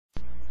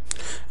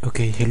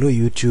Okay, hello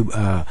YouTube.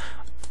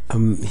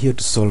 I'm here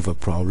to solve a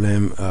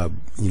problem. I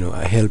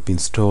help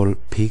install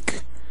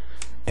Pig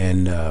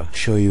and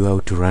show you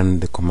how to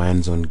run the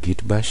commands on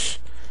Git Bash.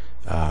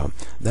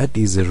 That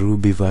is a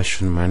Ruby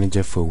version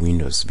manager for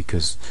Windows,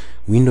 because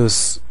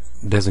Windows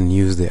doesn't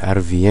use the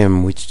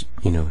RVM, which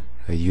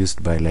are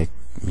used by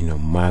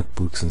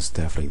MacBooks and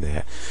stuff like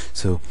that.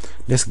 So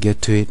let's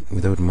get to it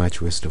without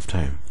much waste of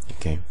time.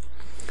 Okay,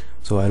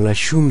 so I'll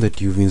assume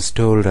that you've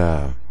installed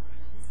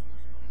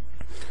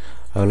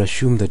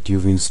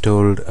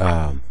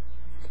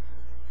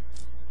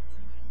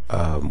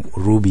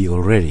Ruby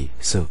already.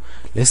 So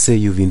let's say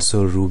you've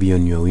installed Ruby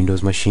on your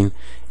Windows machine,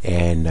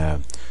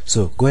 and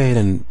so go ahead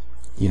and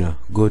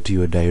go to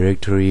your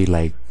directory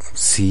like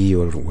C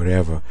or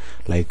wherever.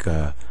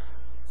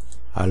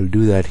 I'll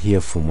do that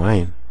here for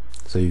mine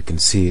so you can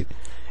see it,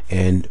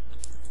 and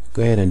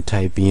go ahead and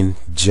type in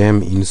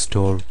gem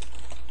install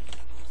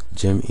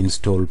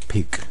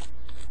Pig.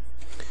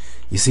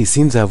 You see,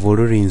 since I've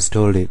already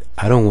installed it,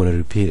 I don't want to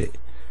repeat it.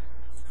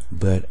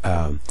 But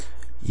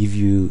if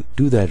you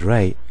do that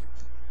right,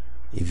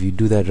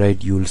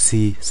 you'll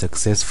see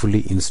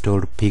successfully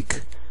installed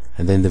Pig,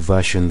 and then the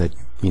version that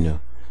the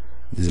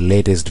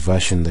latest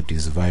version that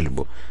is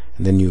available,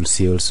 and then you'll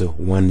see also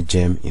one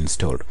gem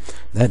installed.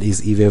 That is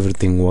if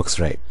everything works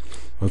right.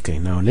 Okay,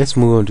 now let's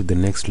move on to the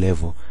next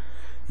level.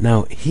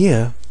 Now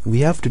here we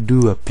have to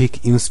do a Pig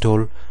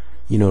install,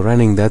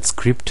 running that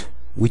script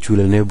which will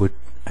enable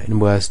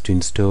us to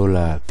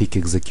install Pig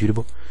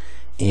executable,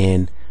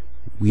 and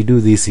we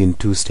do this in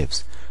two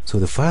steps. So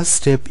the first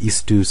step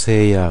is to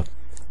say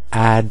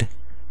add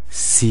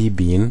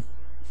cbin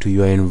to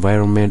your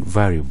environment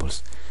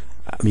variables.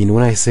 I mean,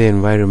 when I say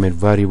environment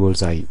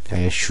variables, I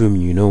assume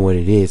you know what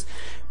it is,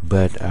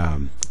 but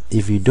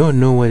if you don't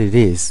know what it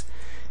is,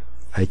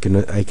 I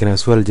can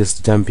as well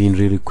just jump in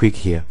really quick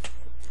here,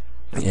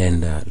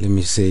 and let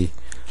me say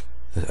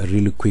a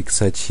really quick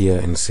search here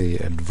and say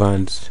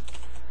advanced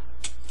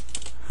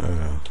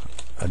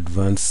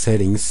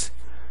settings,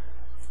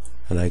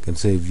 and I can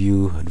say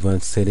view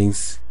advanced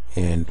settings,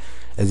 and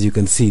as you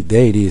can see,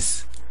 there it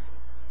is,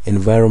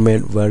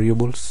 environment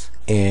variables.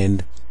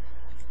 And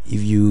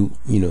if you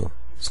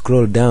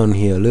scroll down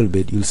here a little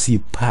bit, you'll see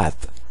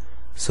path.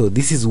 So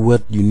this is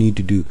what you need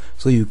to do.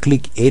 So you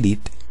click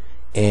edit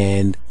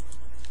and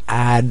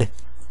add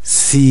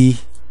c:/bin.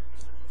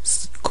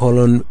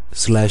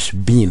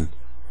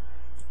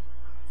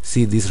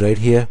 See this right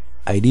here,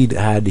 I did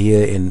add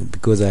here, and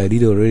because I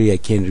did already, I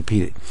can't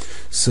repeat it.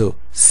 So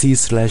c/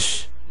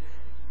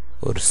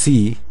 or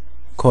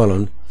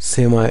c:/bin.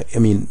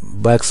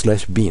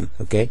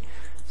 Okay,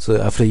 so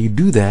after you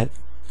do that,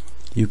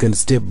 you can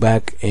step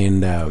back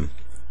and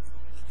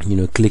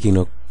clicking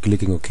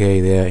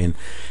OK there,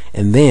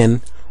 and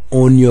then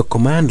on your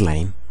command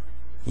line,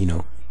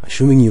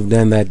 assuming you've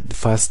done that the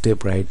first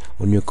step right,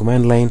 on your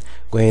command line,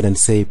 go ahead and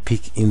say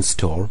pig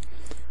install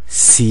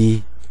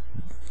c:/bin.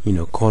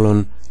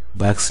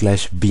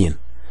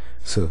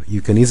 So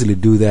you can easily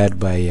do that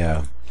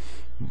by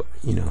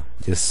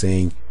just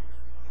saying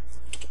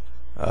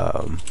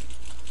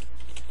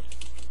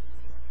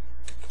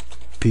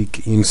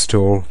pig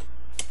install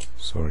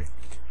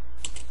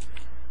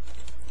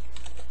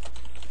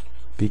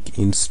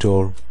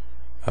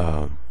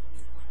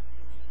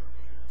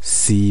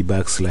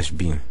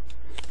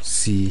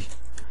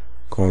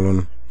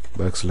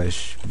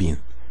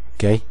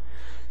Okay,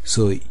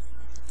 so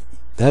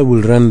that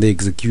will run the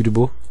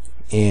executable,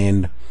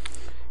 and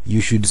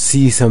you should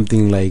see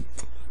something like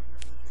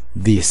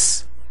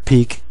this: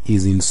 Pig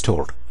is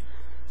installed.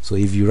 So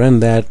if you run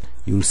that,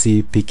 you'll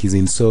see Pig is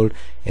installed,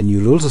 and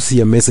you'll also see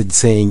a message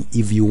saying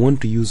if you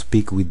want to use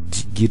Pig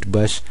with Git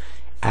Bash,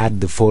 add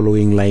the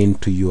following line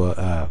to your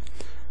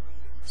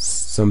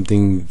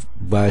something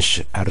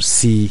bash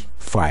rc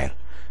file.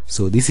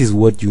 So this is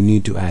what you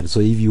need to add. So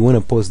if you want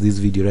to pause this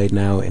video right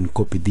now and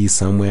copy this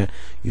somewhere,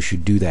 you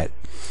should do that.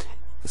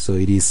 So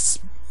it is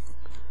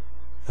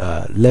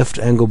left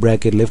angle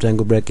bracket, then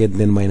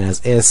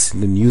 -s,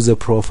 then user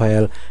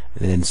profile,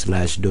 and then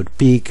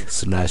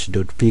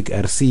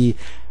 /.pig/.pigrc,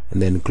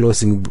 and then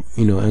closing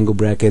angle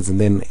brackets, and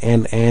then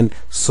and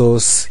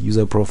source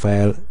user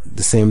profile,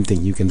 the same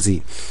thing you can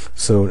see.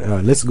 So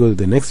let's go to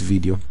the next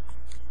video.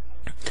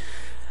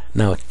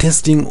 Now,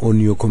 testing on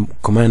your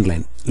command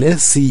line.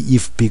 Let's see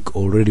if Pig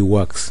already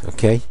works.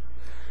 Okay,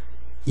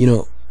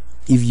 if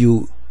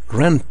you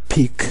run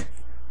Pig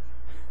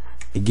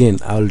again,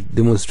 I'll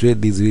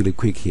demonstrate this really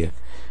quick here.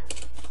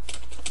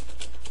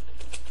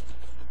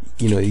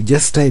 You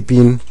just type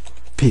in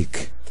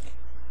Pig,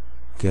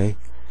 okay,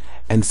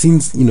 and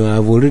since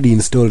I've already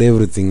installed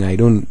everything, I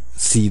don't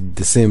see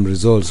the same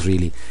results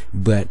really,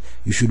 but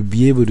you should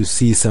be able to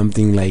see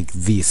something like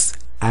this,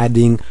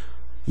 adding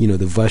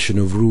the version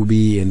of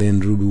Ruby, and then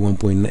Ruby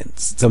 1.9,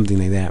 something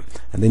like that,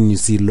 and then you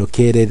see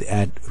located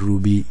at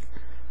Ruby,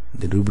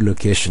 the Ruby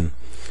location.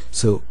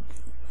 So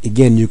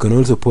again, you can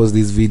also pause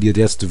this video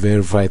just to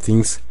verify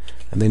things,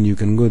 and then you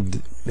can go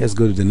let's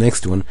go to the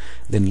next one.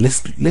 Then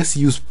let's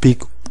use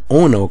Pig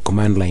on our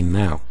command line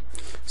now.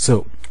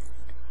 So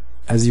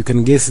as you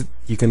can guess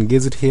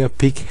it here,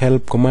 pick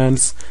help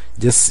commands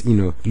just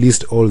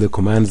list all the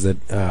commands that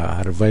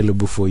are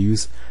available for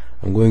use.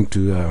 I'm going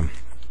to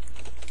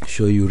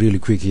show you really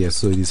quick here.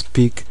 So it is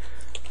pick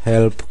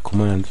help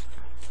command,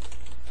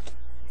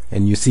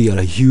 and you see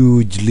a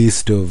huge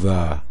list of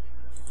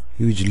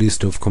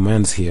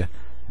commands here.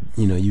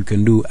 You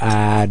can do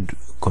add,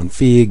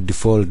 config,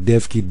 default,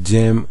 dev kit,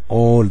 gem,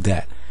 all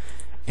that,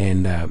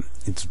 and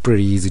it's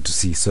pretty easy to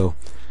see. So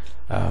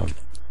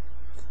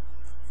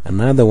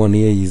another one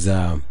here is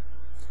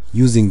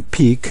using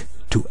pick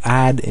to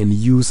add and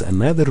use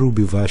another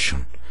Ruby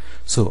version.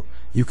 So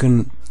you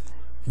can,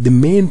 the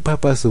main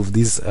purpose of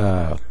this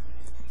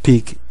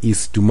pick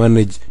is to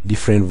manage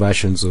different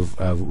versions of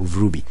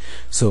Ruby.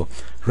 So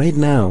right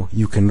now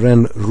you can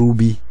run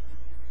Ruby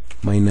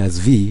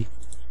 -v.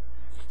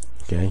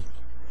 Okay,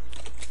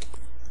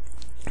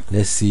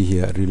 let's see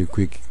here really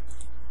quick.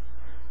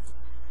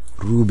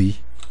 Ruby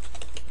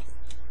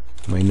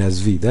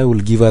 -v, that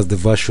will give us the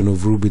version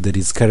of Ruby that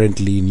is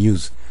currently in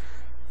use.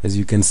 As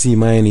you can see,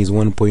 mine is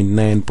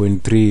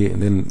 1.9.3,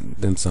 and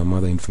then some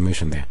other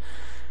information there.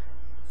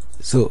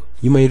 So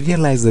you might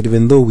realize that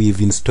even though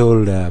we've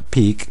installed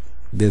pick,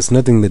 there's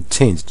nothing that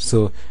changed.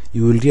 So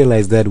you will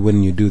realize that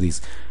when you do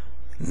this.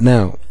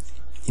 Now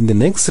in the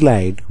next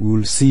slide we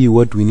will see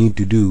what we need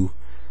to do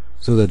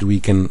so that we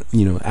can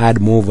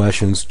add more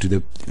versions to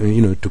the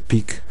to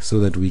pick, so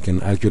that we can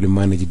actually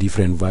manage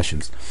different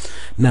versions.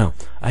 Now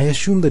I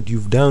assume that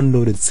you've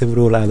downloaded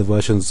several other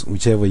versions,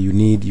 whichever you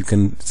need. You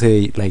can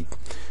say like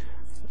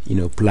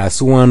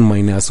 +1,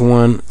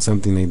 -1,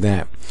 something like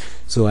that.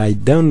 So I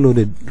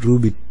downloaded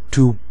Ruby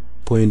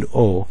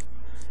 2.0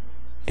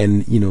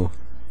 and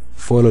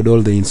followed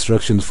all the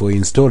instructions for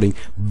installing,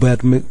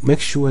 but make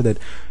sure that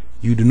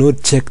you do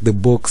not check the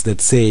box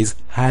that says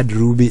add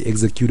Ruby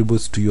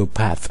executables to your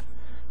path.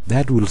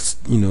 That will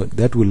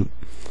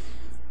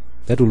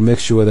make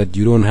sure that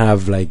you don't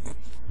have like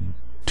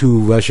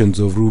two versions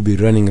of Ruby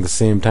running at the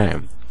same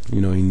time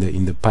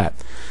in the path.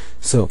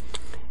 So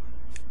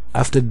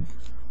after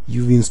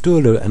you've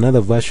installed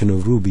another version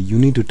of Ruby, you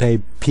need to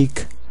type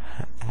pick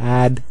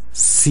add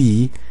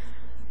c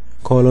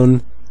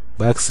 /ruby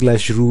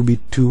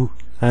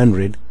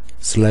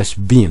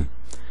 200/bin.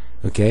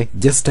 okay,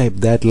 just type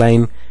that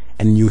line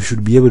and you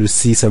should be able to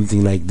see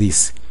something like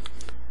this: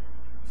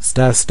 *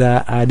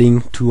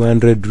 adding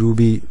 200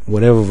 Ruby,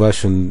 whatever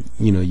version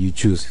you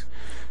choose.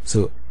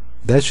 So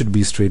that should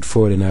be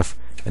straightforward enough.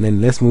 And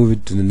then let's move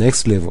it to the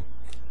next level.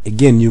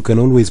 Again, you can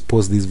always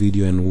pause this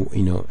video and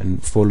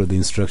and follow the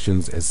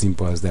instructions, as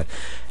simple as that.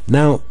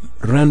 Now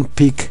run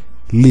pick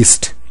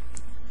list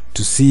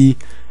to see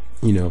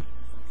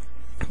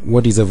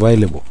what is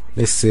available.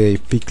 Let's say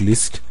pick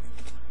list.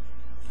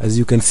 As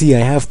you can see, I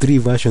have 3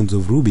 versions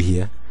of Ruby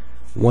here: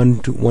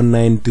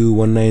 192,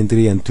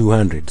 193, and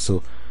 200.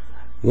 So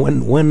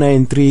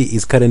 193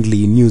 is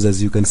currently in use,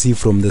 as you can see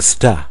from the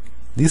star.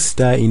 This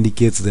star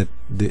indicates that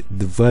the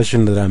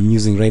version that I'm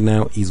using right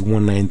now is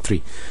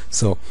 193.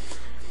 So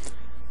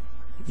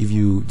if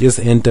you just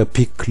enter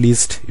pick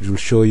list, it will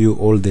show you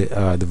all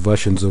the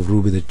versions of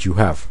Ruby that you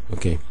have.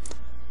 Okay,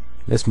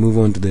 let's move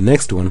on to the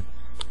next one.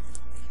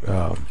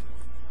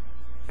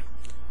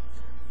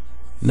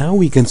 Now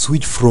we can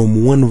switch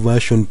from one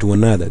version to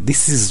another.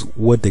 This is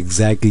what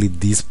exactly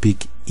this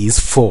pick is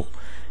for.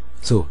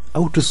 So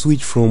how to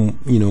switch from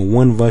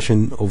one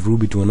version of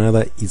Ruby to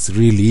another is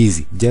really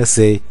easy. Just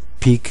say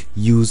pick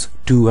use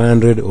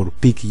 200 or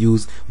pick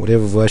use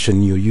whatever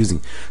version you're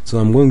using. So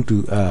I'm going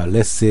to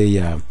let's say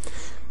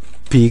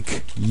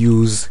pick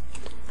use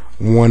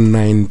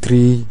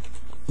 193.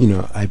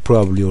 I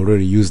probably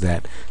already used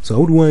that. So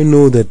how do I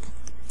know that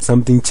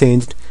something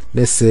changed?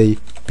 Let's say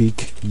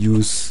pick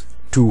use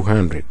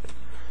 200.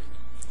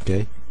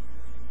 Okay,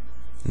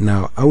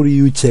 now how do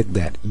you check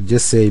that? You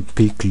just say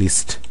pick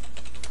list.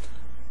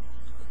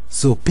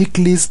 So pick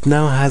list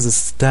now has a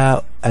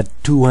star at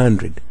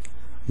 200,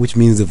 which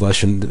means the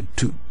version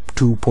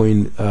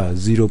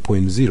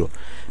 2.0.0.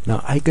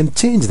 Now I can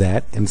change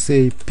that and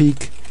say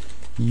pick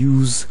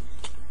use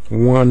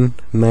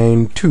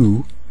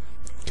 192.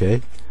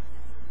 Okay,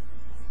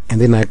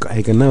 and then I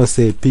can now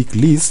say pick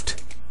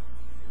list,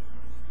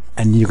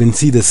 and you can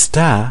see the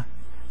star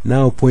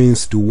now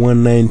points to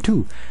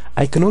 192.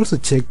 I can also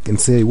check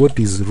and say what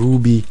is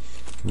Ruby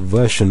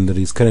version that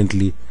is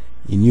currently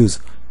in use.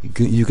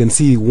 You can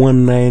see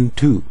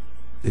 192,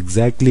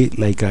 exactly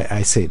like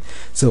I said.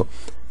 So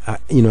I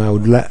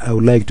would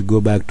like to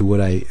go back to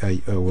what I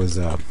was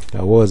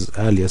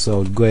earlier. So I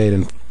would go ahead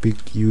and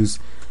pick use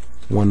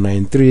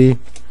 193,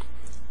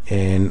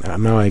 and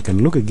now I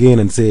can look again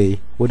and say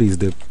what is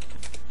the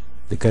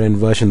current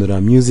version that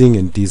I'm using,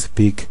 and it is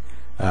pick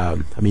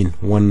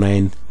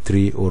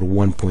 193 or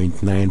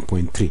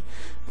 1.9.3.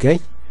 okay,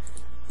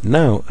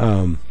 now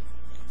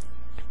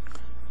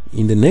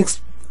in the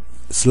next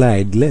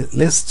slide,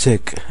 let's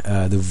check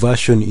the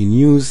version in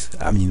use.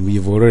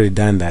 We've already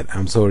done that.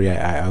 I'm sorry,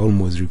 I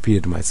almost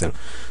repeated myself.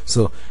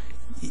 So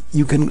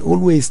you can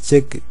always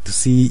check to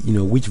see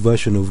which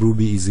version of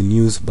Ruby is in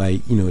use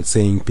by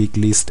saying pick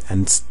list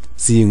and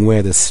seeing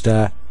where the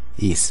star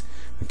is.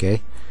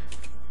 Okay,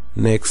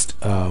 next,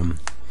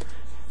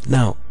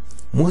 now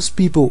most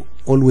people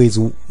always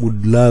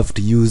would love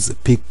to use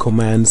pick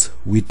commands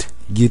with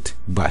Git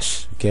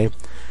Bash. Okay,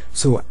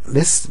 so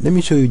let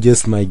me show you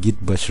just my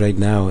Git Bash right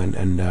now,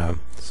 and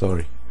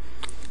sorry,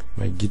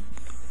 my Git,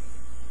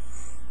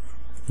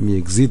 let me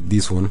exit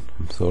this one.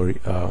 I'm sorry,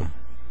 no.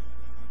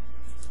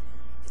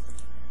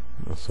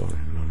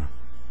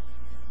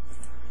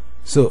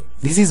 So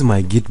this is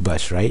my Git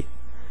Bash, right?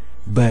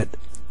 But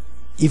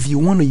if you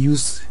want to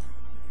use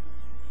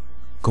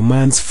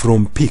commands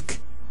from pick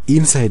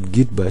inside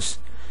Git Bash,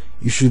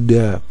 you should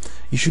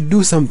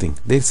do something.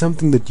 There's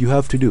something that you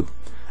have to do,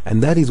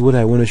 and that is what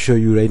I want to show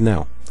you right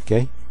now.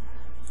 Okay,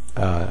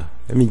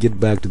 let me get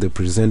back to the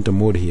presenter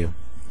mode here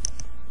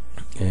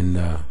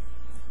and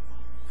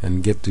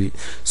get to it.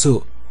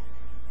 So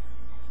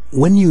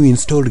when you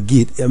install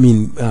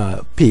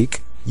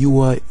pick,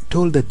 you are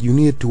told that you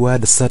need to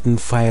add a certain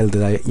file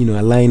that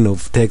a line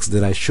of text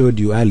that I showed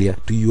you earlier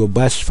to your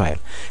bash file.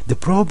 The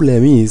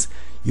problem is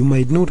you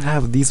might not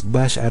have this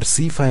bash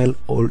rc file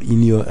or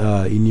in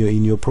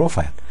your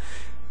profile.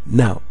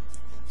 Now,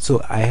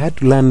 so I had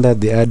to learn that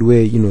the hard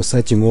way,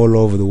 searching all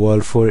over the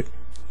world for it,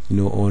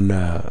 on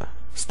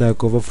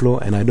Stack Overflow,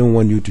 and I don't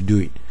want you to do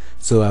it.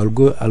 So I'll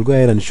go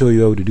ahead and show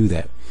you how to do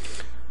that.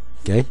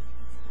 Okay,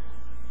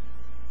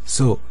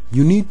 so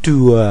you need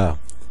to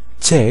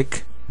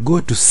go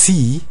to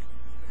C,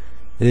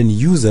 and then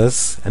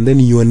users, and then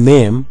your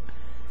name,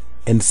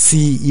 and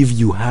see if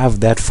you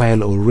have that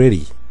file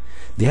already.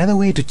 The other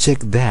way to check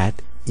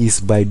that is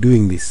by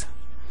doing this.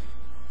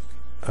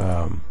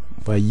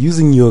 By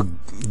using your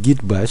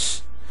Git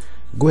Bash,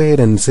 go ahead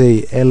and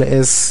say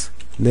ls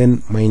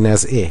then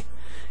 -a.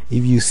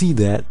 If you see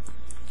that,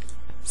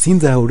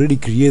 since I already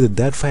created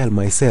that file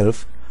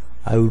myself,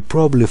 I will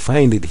probably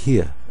find it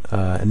here,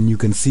 and you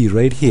can see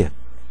right here,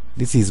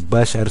 this is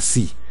bash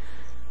rc.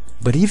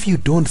 But if you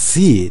don't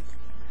see it,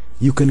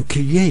 you can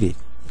create it.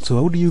 So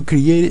how do you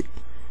create it?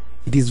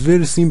 It is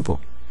very simple.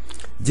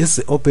 Just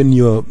open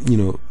your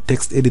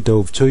text editor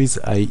of choice.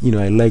 I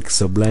like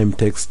Sublime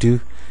Text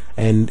too,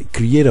 and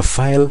create a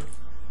file,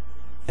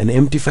 an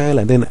empty file,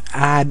 and then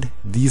add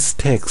this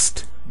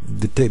text,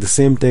 the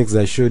same text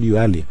I showed you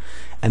earlier,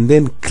 and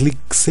then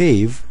click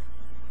save.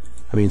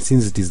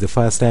 Since it is the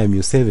first time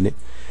you're saving it,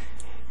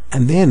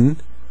 and then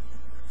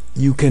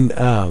you can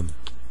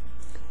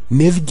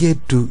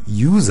navigate to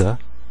users,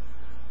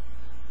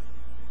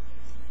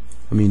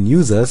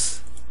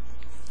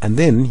 and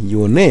then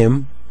your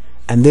name,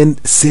 and then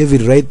save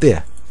it right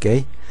there.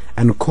 Okay,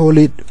 and call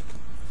it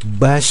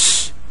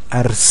bash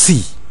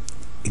rc,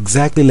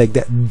 exactly like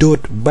that,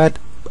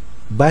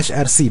 bash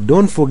rc.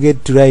 Don't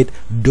forget to write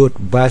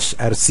bash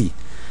rc,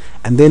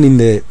 and then in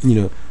the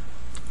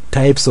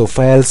types of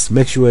files,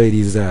 make sure it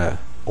is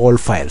all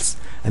files,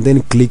 and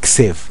then click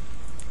save.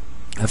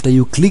 After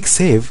you click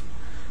save,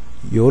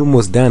 you're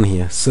almost done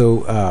here.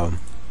 So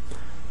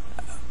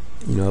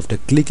after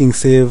clicking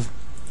save,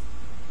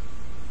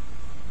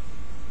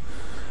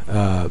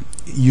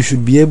 you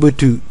should be able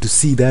to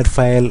see that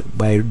file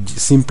by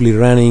simply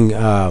running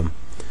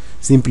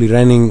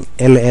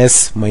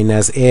ls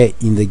 -a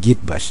in the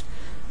Git Bash.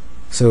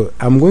 So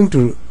I'm going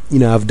to,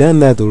 I've done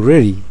that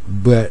already,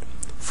 but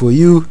for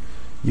you,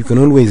 you can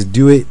always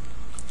do it,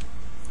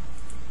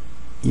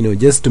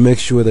 just to make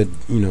sure that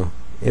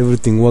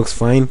everything works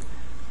fine.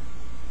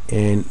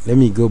 And let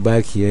me go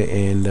back here,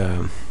 and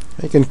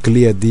I can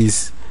clear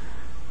this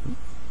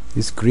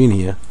screen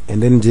here,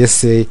 and then just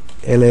say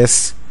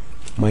ls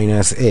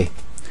 -a.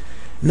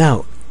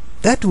 Now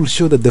that will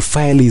show that the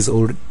file is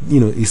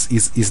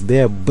is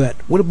there. But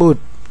what about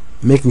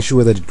making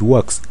sure that it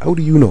works? How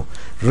do you know?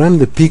 Run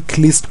the pick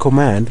list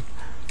command.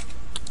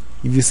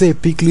 If you say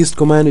pick list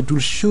command, it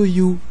will show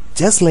you,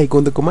 just like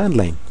on the command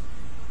line,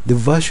 the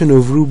version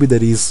of Ruby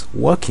that is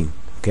working.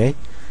 Okay,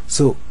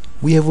 so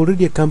we have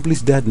already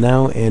accomplished that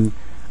now, and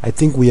I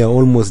think we are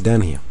almost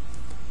done here.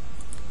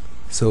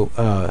 So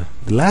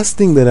the last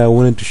thing that I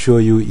wanted to show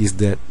you is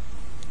that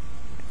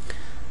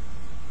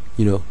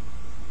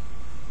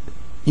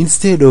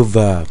instead of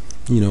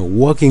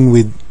working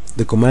with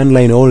the command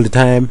line all the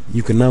time,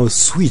 you can now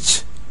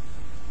switch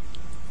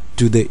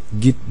to the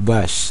Git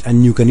Bash,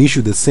 and you can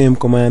issue the same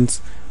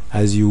commands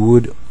as you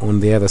would on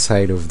the other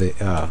side of the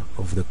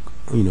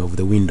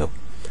window.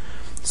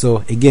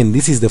 So again,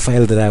 this is the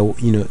file that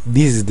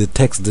this is the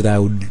text that I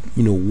would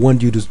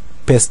want you to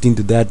paste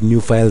into that new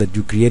file that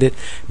you created.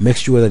 Make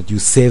sure that you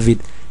save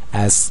it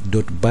as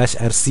 .bash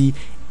rc,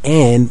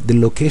 and the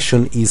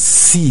location is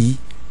C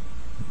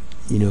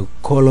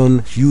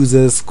colon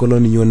users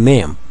colon your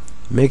name.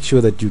 Make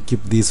sure that you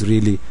keep this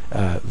really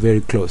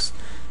very close.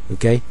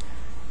 Okay,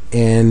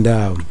 and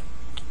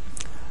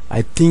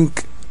I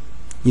think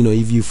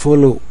if you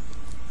follow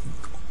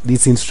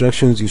these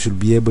instructions, you should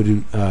be able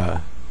to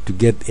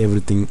get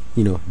everything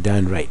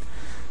done right.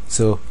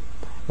 So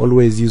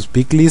always use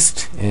pick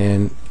list,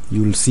 and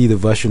you will see the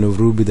version of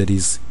Ruby that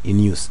is in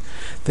use.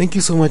 Thank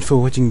you so much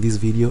for watching this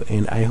video,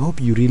 and I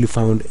hope you really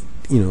found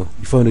you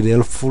found it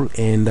helpful,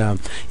 and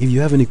if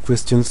you have any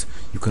questions,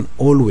 you can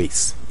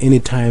always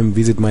anytime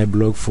visit my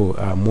blog for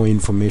more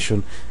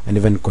information, and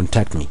even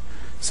contact me.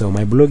 So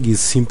my blog is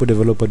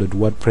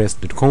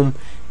simpledeveloper.wordpress.com,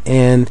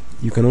 and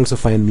you can also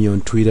find me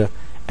on Twitter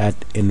at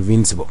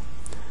Invincible.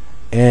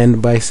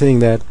 And by saying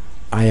that,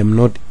 I am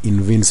not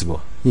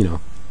invincible,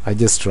 I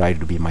just try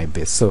to be my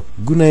best. So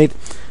good night,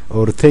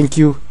 or thank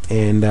you,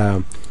 and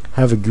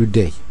have a good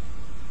day.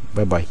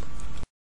 Bye bye.